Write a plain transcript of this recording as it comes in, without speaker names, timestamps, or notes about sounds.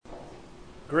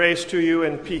Grace to you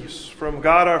and peace from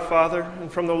God our Father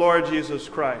and from the Lord Jesus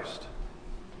Christ.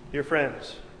 Dear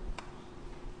friends,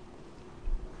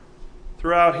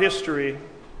 throughout history,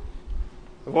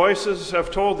 voices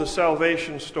have told the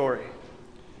salvation story.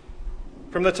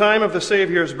 From the time of the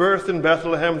Savior's birth in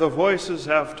Bethlehem, the voices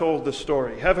have told the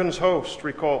story. Heaven's host,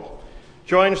 recall,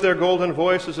 joins their golden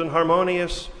voices in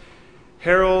harmonious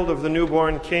herald of the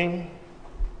newborn King.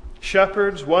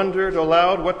 Shepherds wondered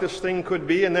aloud what this thing could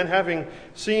be, and then having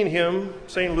seen him,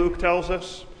 St. Luke tells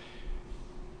us,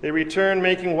 they returned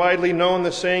making widely known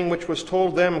the saying which was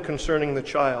told them concerning the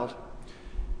child.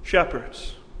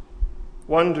 Shepherds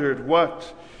wondered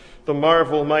what the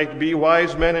marvel might be.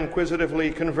 Wise men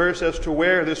inquisitively converse as to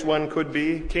where this one could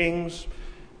be. Kings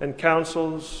and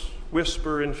councils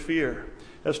whisper in fear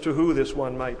as to who this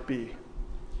one might be.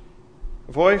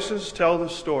 Voices tell the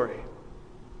story.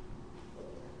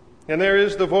 And there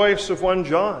is the voice of one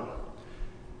John,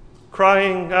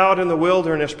 crying out in the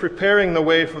wilderness, preparing the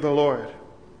way for the Lord.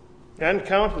 And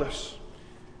countless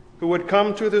who would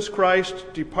come to this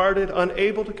Christ departed,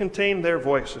 unable to contain their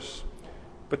voices,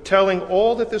 but telling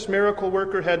all that this miracle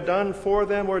worker had done for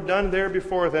them or done there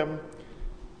before them.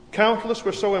 Countless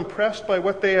were so impressed by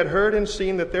what they had heard and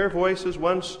seen that their voices,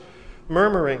 once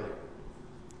murmuring,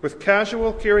 with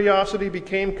casual curiosity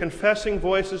became confessing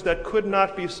voices that could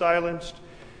not be silenced,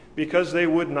 because they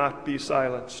would not be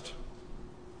silenced.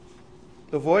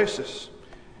 The voices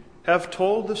have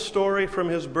told the story from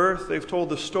his birth. They've told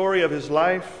the story of his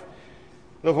life.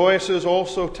 The voices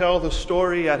also tell the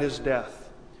story at his death.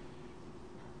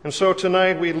 And so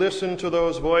tonight we listen to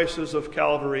those voices of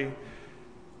Calvary,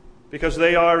 because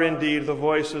they are indeed the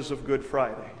voices of Good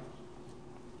Friday.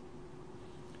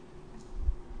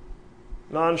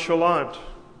 Nonchalant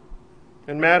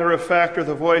and matter of fact are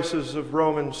the voices of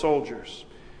Roman soldiers,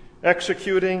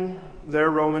 executing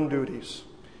their Roman duties.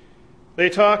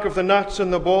 They talk of the nuts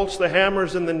and the bolts, the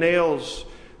hammers and the nails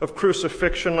of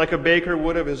crucifixion, like a baker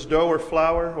would of his dough or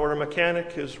flour, or a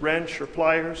mechanic his wrench or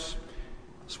pliers.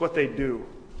 It's what they do.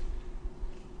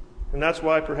 And that's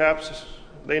why perhaps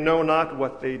they know not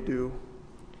what they do.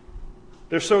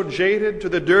 They're so jaded to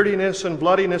the dirtiness and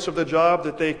bloodiness of the job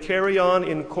that they carry on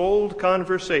in cold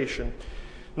conversation,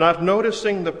 not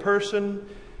noticing the person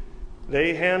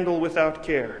they handle without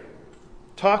care,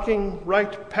 talking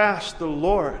right past the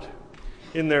Lord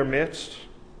in their midst,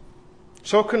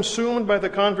 so consumed by the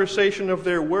conversation of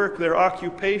their work, their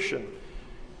occupation,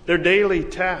 their daily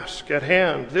task at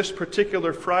hand. This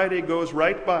particular Friday goes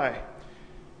right by,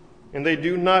 and they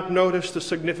do not notice the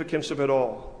significance of it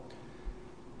all.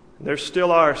 There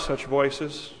still are such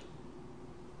voices.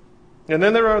 And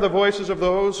then there are the voices of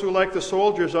those who, like the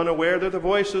soldiers, unaware. They're the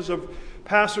voices of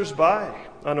passers-by,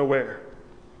 unaware.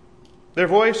 Their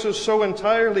voices so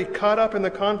entirely caught up in the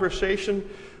conversation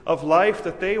of life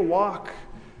that they walk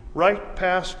right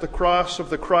past the cross of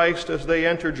the Christ as they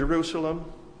enter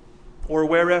Jerusalem, or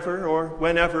wherever or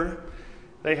whenever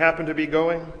they happen to be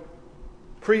going,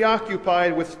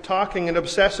 preoccupied with talking and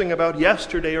obsessing about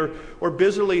yesterday or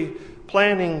busily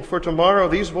planning for tomorrow.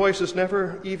 These voices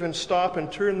never even stop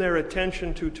and turn their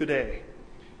attention to today.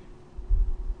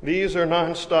 These are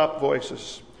non-stop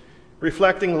voices,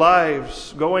 reflecting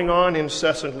lives going on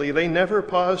incessantly. They never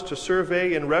pause to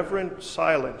survey in reverent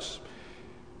silence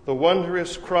the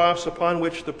wondrous cross upon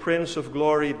which the Prince of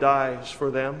Glory dies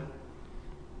for them.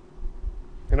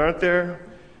 And aren't there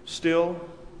still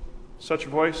such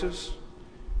voices?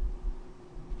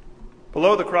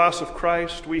 Below the cross of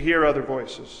Christ, we hear other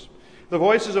voices. The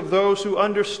voices of those who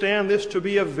understand this to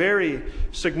be a very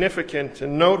significant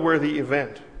and noteworthy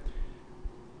event.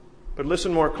 But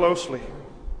listen more closely.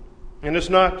 And it's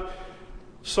not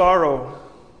sorrow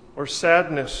or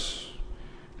sadness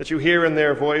that you hear in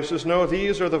their voices. No,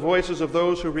 these are the voices of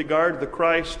those who regard the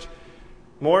Christ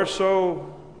more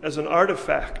so as an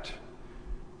artifact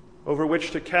over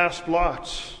which to cast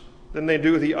lots than they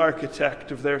do the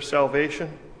architect of their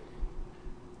salvation.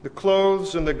 The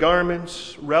clothes and the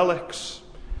garments, relics,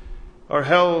 are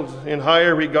held in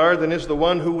higher regard than is the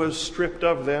one who was stripped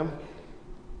of them.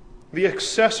 The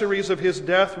accessories of his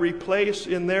death replace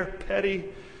in their petty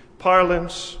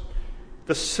parlance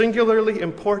the singularly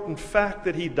important fact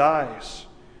that he dies.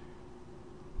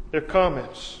 Their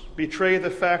comments betray the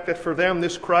fact that for them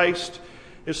this Christ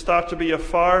is thought to be a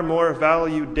far more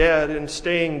value dead and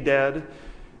staying dead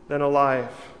than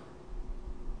alive.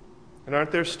 And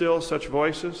aren't there still such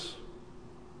voices?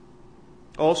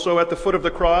 Also at the foot of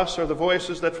the cross are the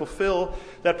voices that fulfill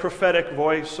that prophetic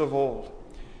voice of old.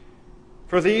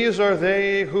 For these are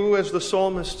they who, as the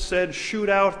psalmist said, shoot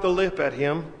out the lip at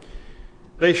him.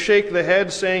 They shake the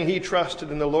head, saying, he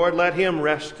trusted in the Lord. Let him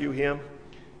rescue him.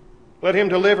 Let him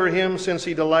deliver him, since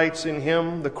he delights in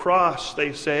him. The cross,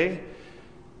 they say,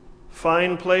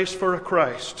 fine place for a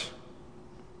Christ.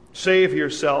 Save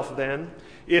yourself then,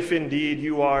 if indeed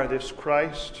you are this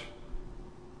Christ.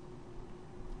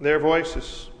 Their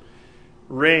voices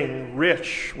ring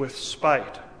rich with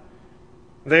spite.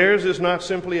 Theirs is not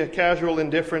simply a casual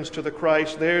indifference to the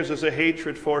Christ. Theirs is a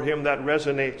hatred for him that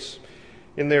resonates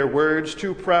in their words.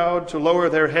 Too proud to lower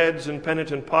their heads in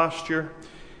penitent posture,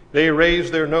 they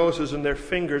raise their noses and their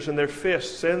fingers and their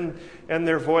fists and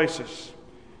their voices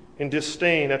in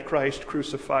disdain at Christ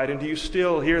crucified. And do you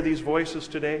still hear these voices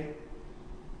today?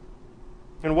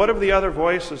 And what of the other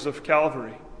voices of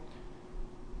Calvary?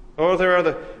 Oh, there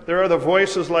are the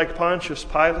voices like Pontius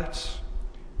Pilate's,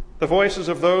 the voices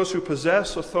of those who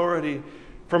possess authority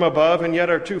from above and yet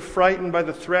are too frightened by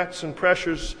the threats and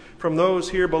pressures from those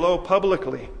here below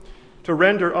publicly to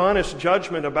render honest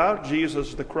judgment about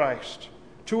Jesus the Christ,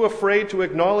 too afraid to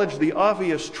acknowledge the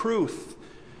obvious truth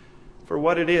for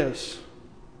what it is.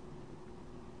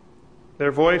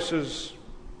 Their voices,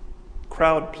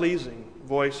 crowd-pleasing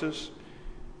voices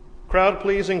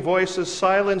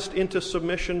silenced into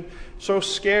submission, so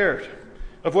scared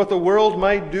of what the world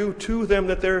might do to them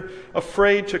that they're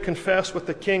afraid to confess what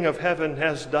the King of Heaven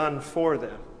has done for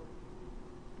them.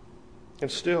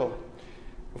 And still,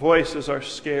 voices are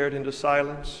scared into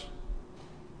silence.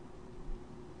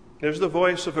 There's the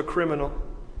voice of a criminal.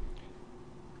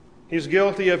 He's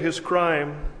guilty of his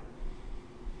crime,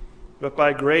 but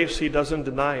by grace he doesn't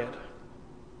deny it.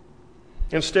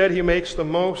 Instead, he makes the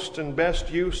most and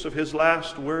best use of his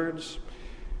last words,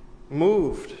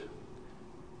 moved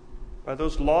by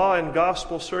those law and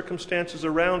gospel circumstances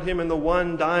around him and the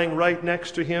one dying right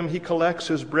next to him. He collects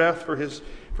his breath, for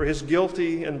his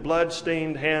guilty and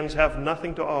blood-stained hands have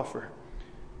nothing to offer.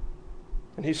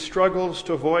 And he struggles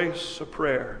to voice a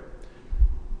prayer.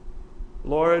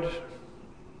 Lord,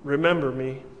 remember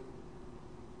me.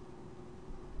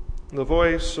 The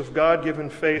voice of God-given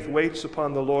faith waits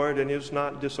upon the Lord and is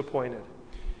not disappointed,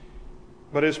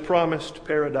 but is promised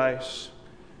paradise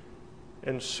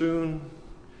and soon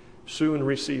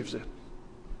receives it.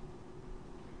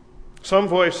 Some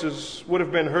voices would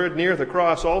have been heard near the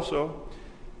cross also,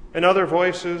 and other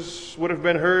voices would have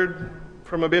been heard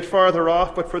from a bit farther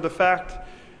off, but for the fact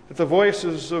that the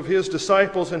voices of his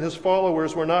disciples and his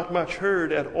followers were not much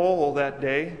heard at all that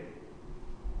day.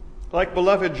 Like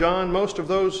beloved John, most of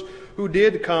those who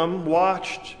did come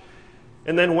watched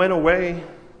and then went away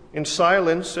in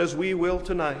silence, as we will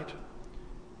tonight.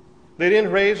 They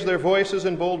didn't raise their voices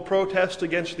in bold protest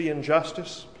against the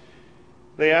injustice.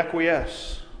 They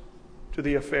acquiesce to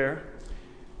the affair.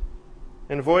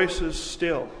 And voices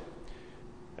still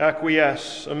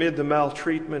acquiesce amid the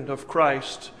maltreatment of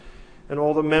Christ and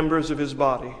all the members of his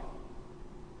body.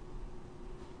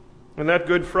 And that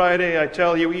Good Friday, I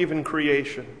tell you, even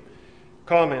creation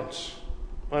comments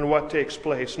on what takes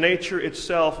place. Nature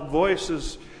itself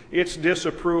voices its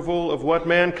disapproval of what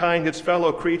mankind, its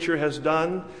fellow creature, has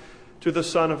done to the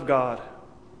Son of God.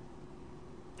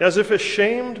 As if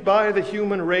ashamed by the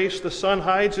human race, the sun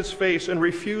hides its face and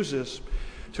refuses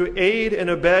to aid and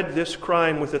abet this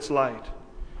crime with its light.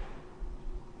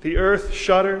 The earth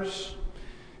shudders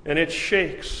and it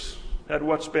shakes at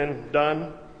what's been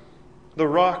done. The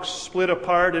rocks split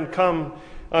apart and come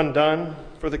undone,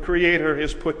 for the Creator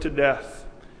is put to death,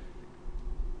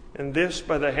 and this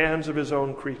by the hands of his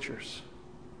own creatures.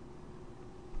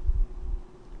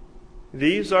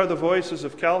 These are the voices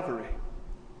of Calvary.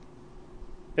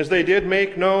 As they did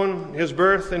make known his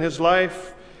birth and his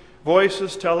life,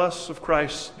 voices tell us of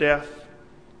Christ's death.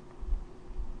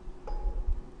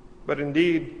 But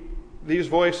indeed, these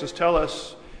voices tell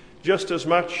us just as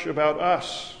much about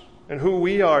us and who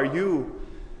we are, you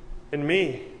and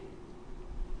me.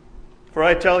 For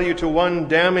I tell you, to one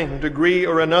damning degree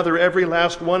or another, every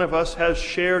last one of us has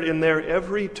shared in their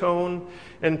every tone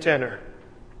and tenor.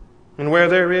 And where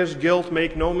there is guilt,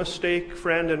 make no mistake,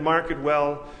 friend, and mark it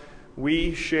well,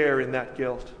 we share in that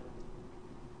guilt.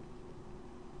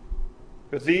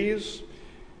 But these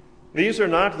are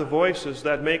not the voices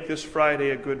that make this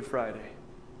Friday a Good Friday.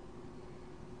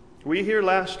 We hear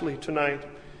lastly tonight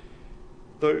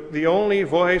the only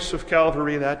voice of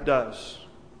Calvary that does.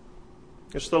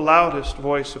 It's the loudest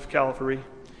voice of Calvary,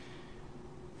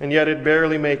 and yet it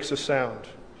barely makes a sound.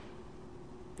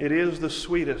 It is the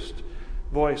sweetest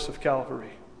voice of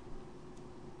Calvary.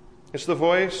 It's the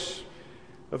voice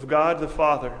of God the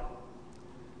Father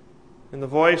and the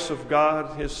voice of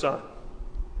God his Son.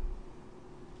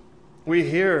 We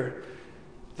hear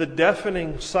the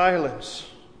deafening silence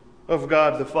of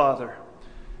God the Father,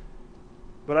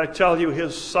 but I tell you,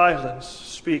 his silence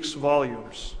speaks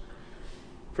volumes.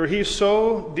 For he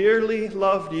so dearly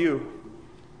loved you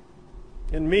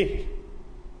and me,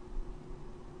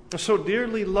 so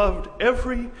dearly loved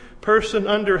every person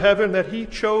under heaven that he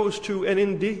chose to, and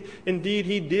indeed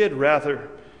he did rather,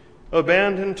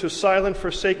 abandon to silent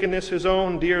forsakenness his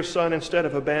own dear Son instead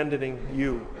of abandoning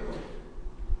you.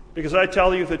 Because I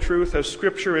tell you the truth, as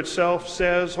Scripture itself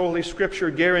says, Holy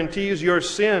Scripture guarantees, your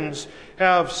sins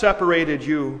have separated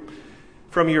you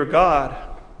from your God.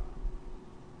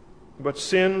 But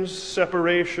sin's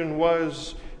separation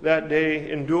was that day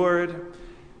endured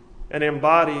and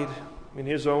embodied in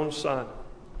his own Son.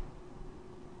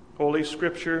 Holy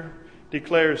Scripture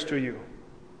declares to you,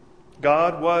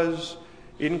 God was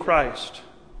in Christ,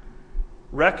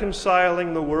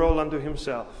 reconciling the world unto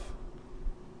himself,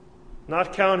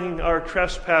 not counting our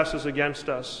trespasses against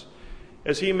us,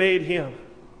 as he made him,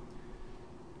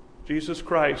 Jesus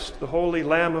Christ, the holy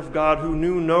Lamb of God, who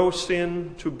knew no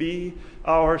sin, to be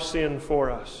our sin for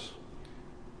us,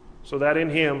 so that in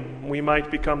him we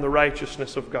might become the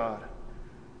righteousness of God.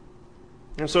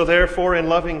 And so therefore, in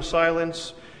loving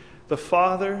silence, the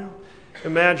Father,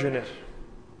 imagine it,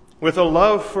 with a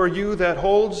love for you that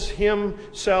holds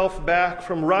himself back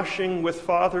from rushing with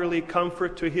fatherly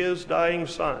comfort to his dying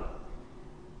Son,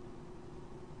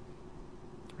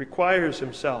 requires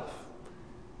himself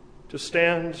to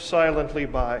stand silently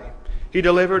by. He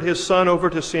delivered his Son over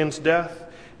to sin's death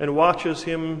and watches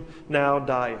him now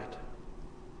die it.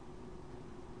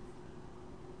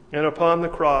 And upon the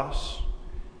cross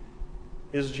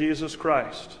is Jesus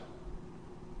Christ,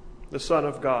 the Son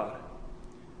of God.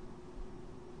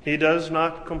 He does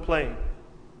not complain.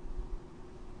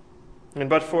 And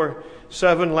but for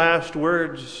 7 last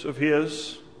words of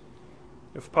his,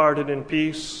 if parted in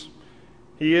peace,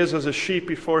 he is as a sheep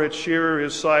before its shearer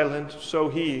is silent, so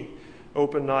he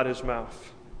opened not his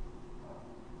mouth.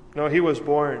 No, he was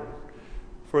born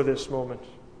for this moment.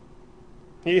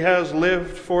 He has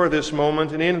lived for this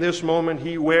moment, and in this moment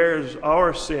he wears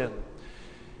our sin,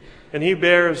 and he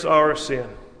bears our sin.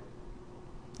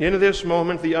 In this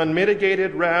moment, the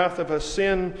unmitigated wrath of a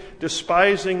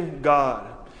sin-despising God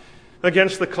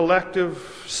against the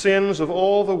collective sins of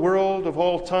all the world of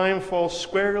all time falls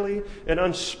squarely and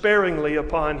unsparingly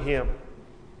upon him.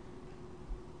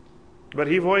 But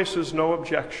he voices no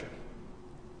objection.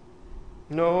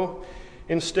 No,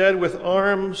 instead, with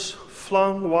arms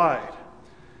flung wide,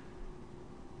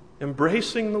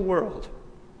 embracing the world,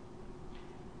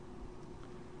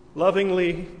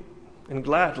 lovingly and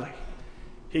gladly,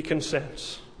 he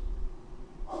consents.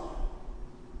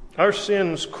 Our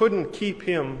sins couldn't keep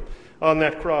him on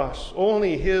that cross.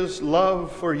 Only his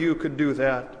love for you could do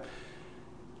that.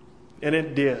 And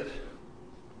it did.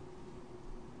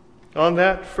 On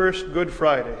that first Good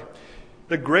Friday,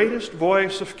 the greatest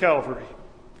voice of Calvary,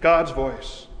 God's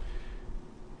voice,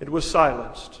 it was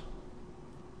silenced.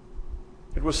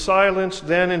 It was silenced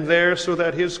then and there so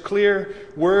that his clear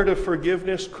word of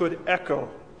forgiveness could echo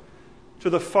to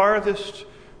the farthest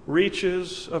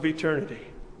reaches of eternity.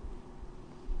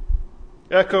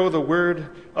 Echo the word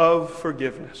of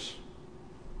forgiveness.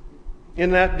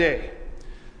 In that day,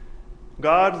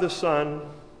 God the Son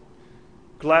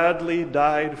gladly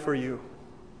died for you.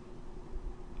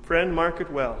 Friend, mark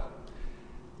it well.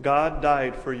 God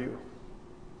died for you.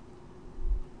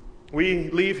 We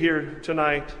leave here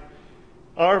tonight,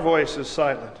 our voice is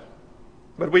silent,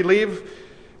 but we leave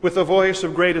with the voice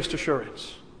of greatest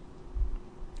assurance.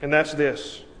 And that's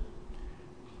this: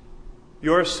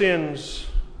 your sins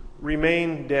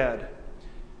remain dead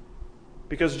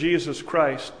because Jesus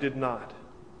Christ did not.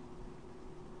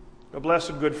 A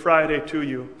blessed Good Friday to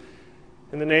you.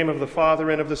 In the name of the Father,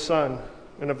 and of the Son,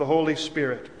 and of the Holy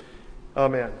Spirit.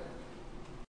 Amen.